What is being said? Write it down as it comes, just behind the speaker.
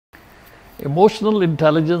Emotional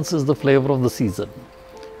intelligence is the flavor of the season.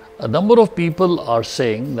 A number of people are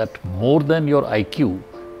saying that more than your IQ,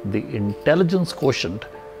 the intelligence quotient,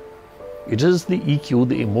 it is the EQ,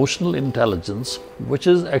 the emotional intelligence, which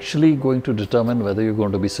is actually going to determine whether you're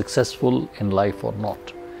going to be successful in life or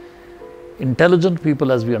not. Intelligent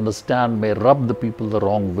people, as we understand, may rub the people the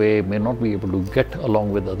wrong way, may not be able to get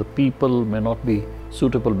along with other people, may not be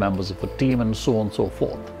suitable members of a team, and so on and so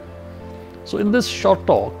forth. So in this short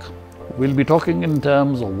talk, we'll be talking in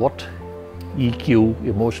terms of what EQ,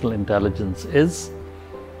 emotional intelligence, is.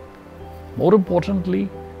 More importantly,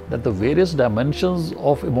 that the various dimensions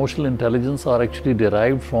of emotional intelligence are actually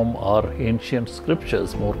derived from our ancient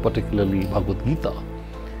scriptures, more particularly Bhagavad Gita.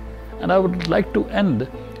 And I would like to end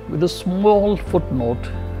with a small footnote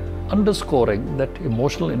underscoring that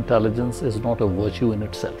emotional intelligence is not a virtue in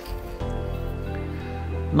itself.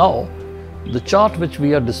 Now, the chart which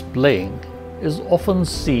we are displaying is often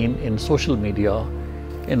seen in social media,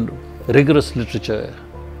 in rigorous literature,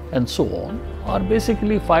 and so on, are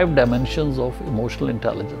basically 5 dimensions of emotional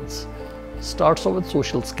intelligence. Starts off with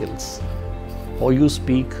social skills, how you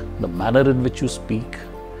speak, the manner in which you speak,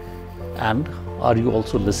 and are you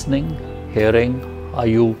also listening, hearing, are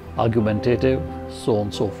you argumentative, so on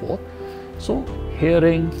and so forth. So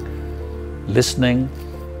hearing, listening,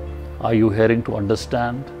 are you hearing to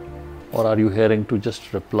understand, or are you hearing to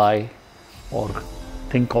just reply or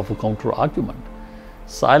think of a counter argument?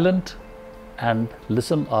 Silent and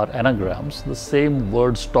listen are anagrams. The same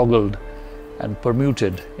words toggled and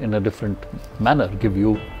permuted in a different manner give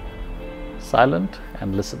you silent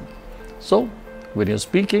and listen. So when you're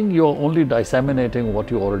speaking, you're only disseminating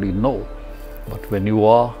what you already know, but when you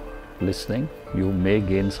are listening, you may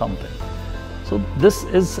gain something. So this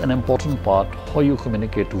is an important part, how you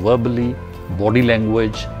communicate verbally, body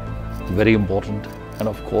language, very important, and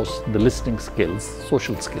of course the listening skills,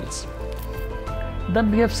 social skills.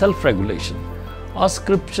 Then we have self-regulation. Our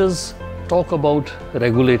scriptures talk about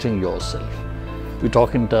regulating yourself. We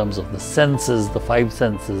talk in terms of the senses, the 5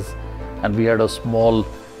 senses, and we had a small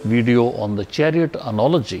video on the chariot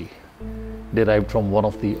analogy derived from one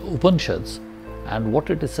of the Upanishads. And what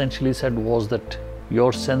it essentially said was that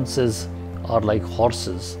your senses are like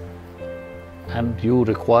horses and you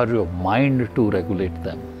require your mind to regulate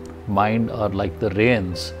them. Mind are like the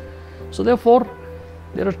reins. So therefore,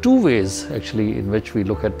 there are 2 ways actually in which we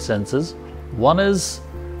look at senses. One is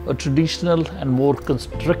a traditional and more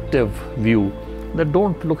constrictive view that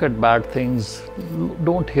don't look at bad things,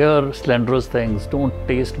 don't hear slanderous things, don't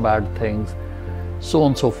taste bad things, so on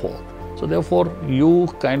and so forth. So therefore, you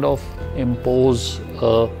kind of impose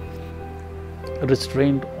a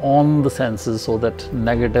restraint on the senses so that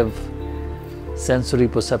negative sensory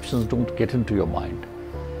perceptions don't get into your mind.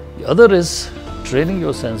 The other is training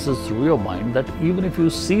your senses through your mind, that even if you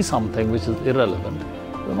see something which is irrelevant,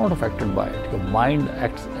 you're not affected by it. Your mind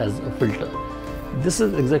acts as a filter. This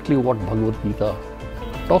is exactly what Bhagavad Gita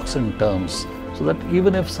talks in terms, so that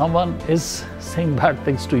even if someone is saying bad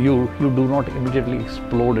things to you, you do not immediately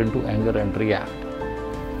explode into anger and react.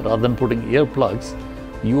 Rather than putting earplugs,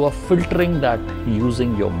 you are filtering that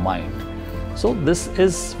using your mind. So this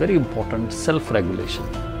is very important, self-regulation.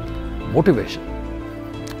 Motivation.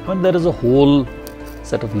 When there is a whole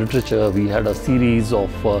set of literature, we had a series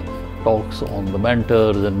of talks on the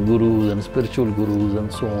mentors and gurus and spiritual gurus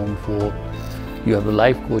and so on forth. You have the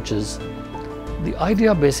life coaches. The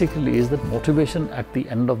idea basically is that motivation at the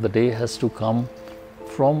end of the day has to come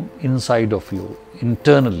from inside of you,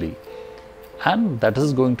 internally. And that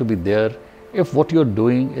is going to be there if what you're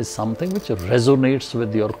doing is something which resonates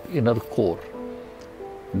with your inner core.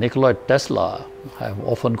 Nikola Tesla, I have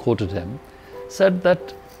often quoted him, said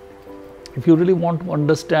that if you really want to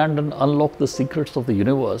understand and unlock the secrets of the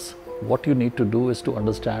universe, what you need to do is to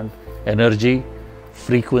understand energy,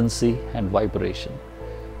 frequency, and vibration.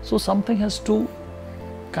 So something has to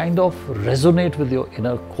kind of resonate with your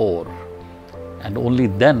inner core, and only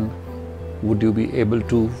then would you be able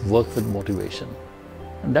to work with motivation.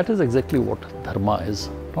 And that is exactly what dharma is,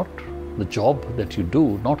 not the job that you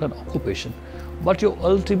do, not an occupation, but your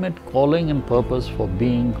ultimate calling and purpose for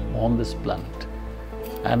being on this planet.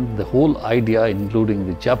 And the whole idea, including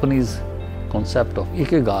the Japanese concept of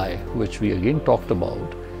ikigai, which we again talked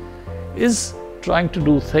about, is trying to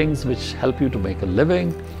do things which help you to make a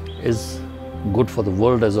living, is good for the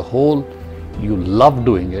world as a whole. You love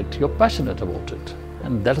doing it, you're passionate about it.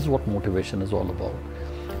 And that is what motivation is all about.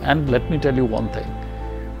 And let me tell you one thing,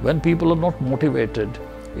 when people are not motivated,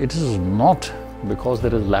 it is not because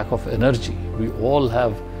there is lack of energy. We all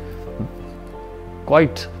have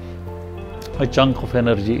quite a chunk of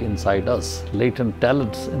energy inside us, latent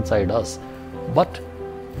talents inside us. But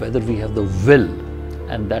whether we have the will,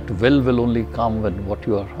 and that will only come when what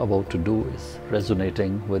you are about to do is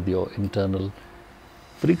resonating with your internal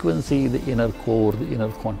frequency, the inner core, the inner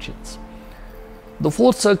conscience. The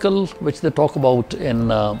fourth circle, which they talk about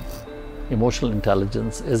in emotional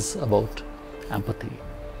intelligence, is about empathy.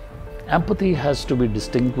 Empathy has to be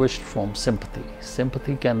distinguished from sympathy.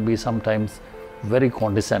 Sympathy can be sometimes very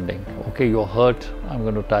condescending. Okay, you're hurt, I'm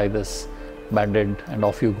going to tie this band-aid and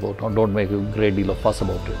off you go. Don't make a great deal of fuss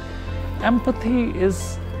about it. Empathy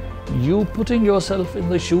is you putting yourself in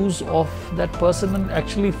the shoes of that person and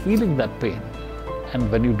actually feeling that pain.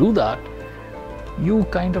 And when you do that, you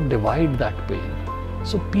kind of divide that pain.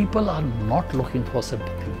 So people are not looking for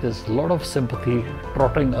sympathy. There's a lot of sympathy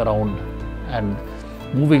trotting around and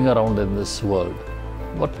moving around in this world.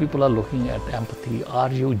 What people are looking at empathy,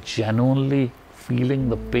 are you genuinely feeling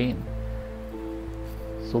the pain?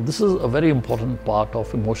 So this is a very important part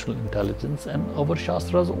of emotional intelligence, and our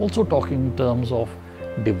Shastras also talking in terms of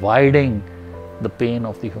dividing the pain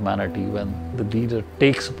of the humanity. When the leader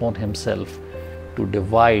takes upon himself to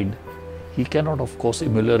divide, he cannot of course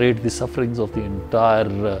ameliorate the sufferings of the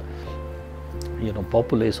entire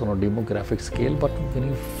populace on a demographic scale, but when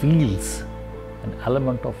he feels an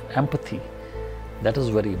element of empathy, that is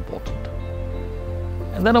very important.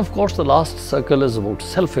 And then of course the last circle is about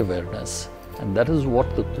self-awareness, and that is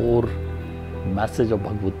what the core message of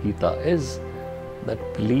Bhagavad Gita is, that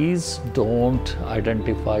please don't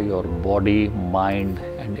identify your body, mind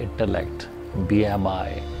and intellect,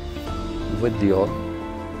 BMI, with your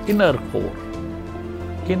inner core,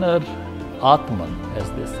 inner Atman, as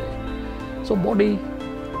they say. So body,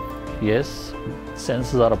 yes,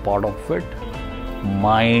 senses are a part of it.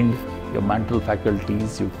 Mind, your mental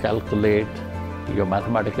faculties, you calculate, your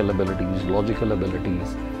mathematical abilities, logical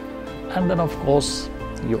abilities, and then of course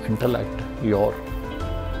your intellect, your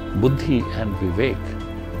buddhi and vivek,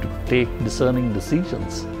 to take discerning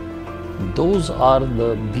decisions. Those are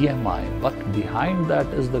the BMI, but behind that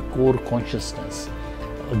is the core consciousness.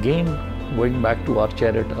 Again, going back to our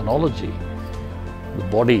chariot analogy, the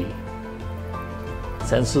body,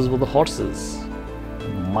 senses were the horses,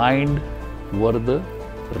 mind were the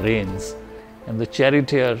reins, and the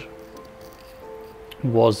charioteer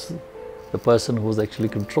was the person who was actually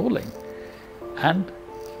controlling. And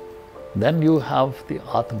then you have the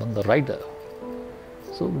Atman, the rider.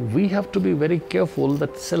 So we have to be very careful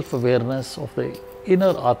that self-awareness of the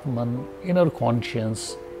inner Atman, inner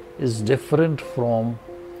conscience, is different from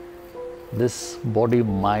this body,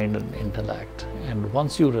 mind and intellect. And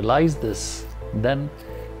once you realize this, then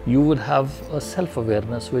you will have a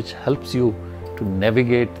self-awareness which helps you to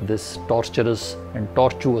navigate this torturous and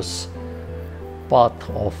tortuous path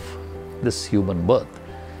of this human birth.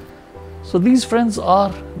 So these, friends,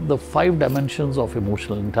 are the 5 dimensions of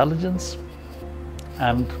emotional intelligence,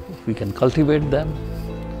 and we can cultivate them,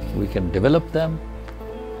 we can develop them,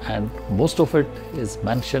 and most of it is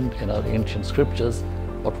mentioned in our ancient scriptures.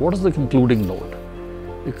 But what is the concluding note?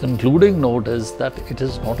 The concluding note is that it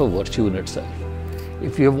is not a virtue in itself.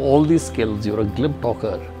 If you have all these skills, you're a glib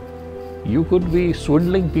talker, you could be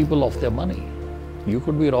swindling people of their money, you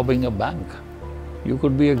could be robbing a bank, you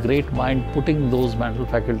could be a great mind putting those mental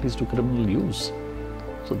faculties to criminal use.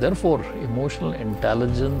 So therefore, emotional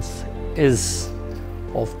intelligence is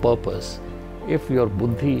of purpose if your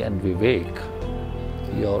buddhi and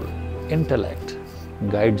vivek, your intellect,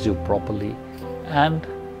 guides you properly, and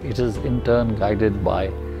it is in turn guided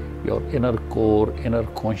by your inner core, inner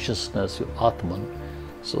consciousness, your Atman,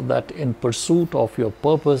 so that in pursuit of your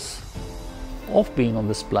purpose of being on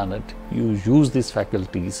this planet, you use these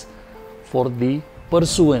faculties for the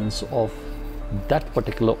pursuance of that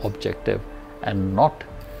particular objective, and not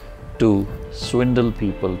to swindle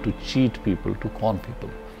people, to cheat people, to con people.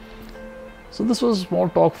 So this was small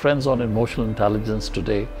talk, friends, on emotional intelligence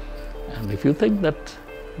today. And if you think that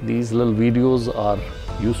these little videos are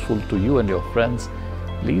useful to you and your friends,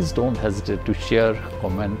 please don't hesitate to share,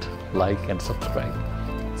 comment, like and subscribe.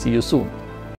 See you soon.